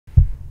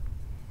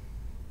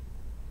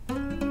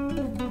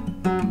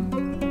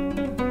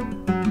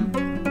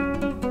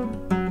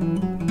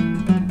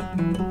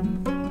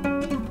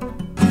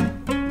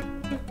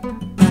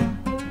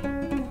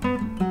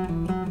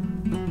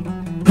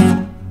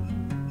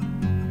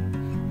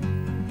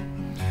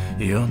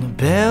You're the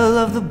belle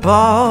of the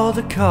ball,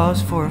 the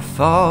cause for a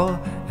fall.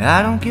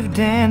 I don't give a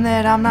damn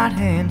that I'm not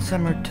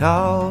handsome or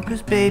tall,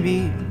 'cause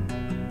baby,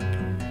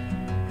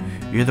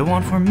 you're the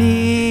one for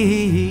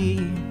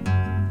me.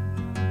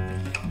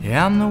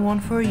 Yeah, I'm the one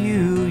for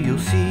you, you'll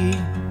see.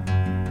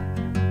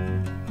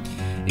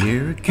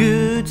 You're a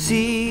good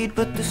seed,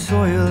 but the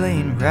soil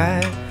ain't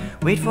right.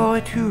 Wait for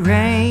it to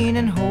rain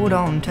and hold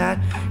on tight.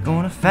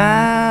 Gonna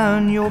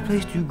find your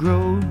place to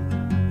grow.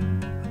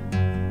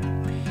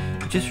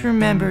 Just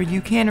remember, you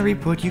can't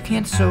reap what you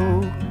can't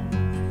sow.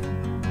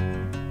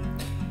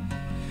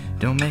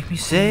 Don't make me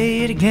say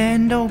it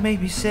again, don't make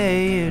me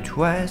say it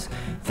twice.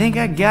 Think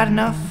I got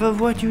enough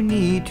of what you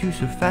need to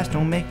suffice.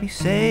 Don't make me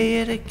say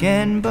it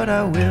again, but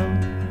I will.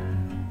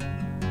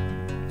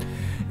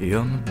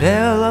 You're the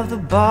belle of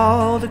the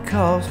ball, the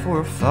cause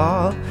for a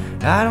fall.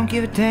 I don't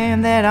give a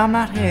damn that I'm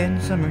not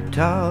handsome or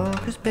tall,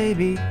 'cause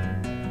baby,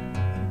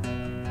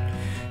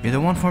 you're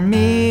the one for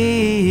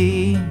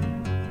me.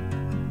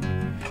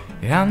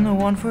 Yeah, I'm the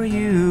one for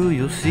you,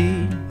 you'll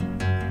see.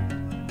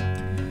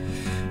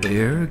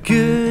 You're a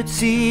good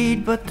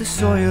seed, but the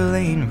soil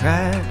ain't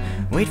right.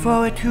 Wait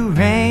for it to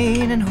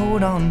rain and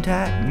hold on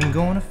tight. You're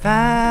gonna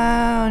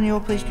find your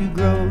place to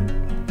grow.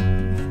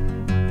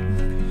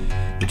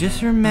 But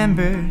just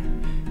remember,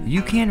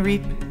 you can't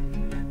reap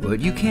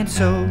what you can't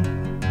sow.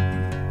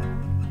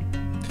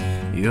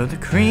 You're the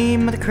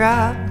cream of the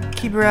crop,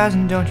 keep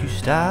rising, don't you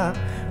stop.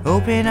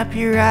 Open up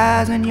your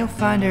eyes and you'll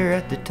find her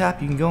at the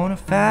top. You're gonna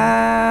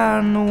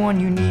find the one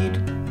you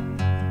need.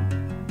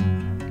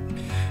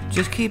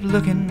 Just keep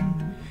looking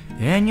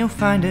and you'll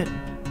find it,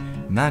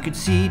 my good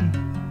seed.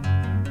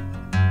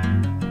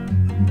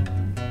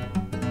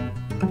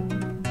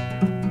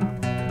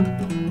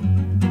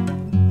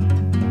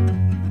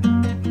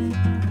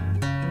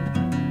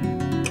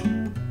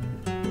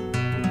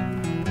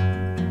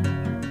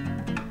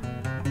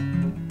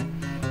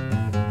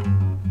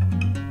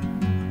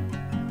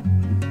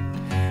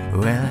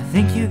 Well, I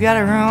think you got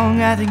it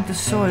wrong, I think the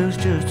soil's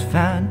just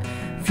fine.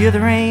 Feel the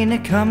rain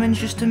a-coming,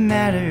 just a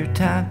matter of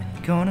time.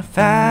 You're gonna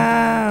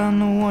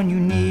find the one you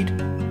need.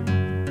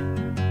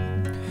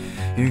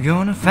 You're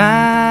gonna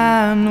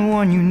find the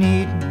one you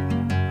need.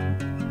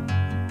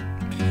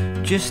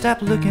 Just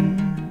stop looking,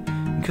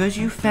 'cause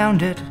you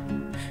found it,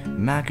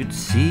 my good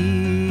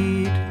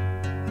seed.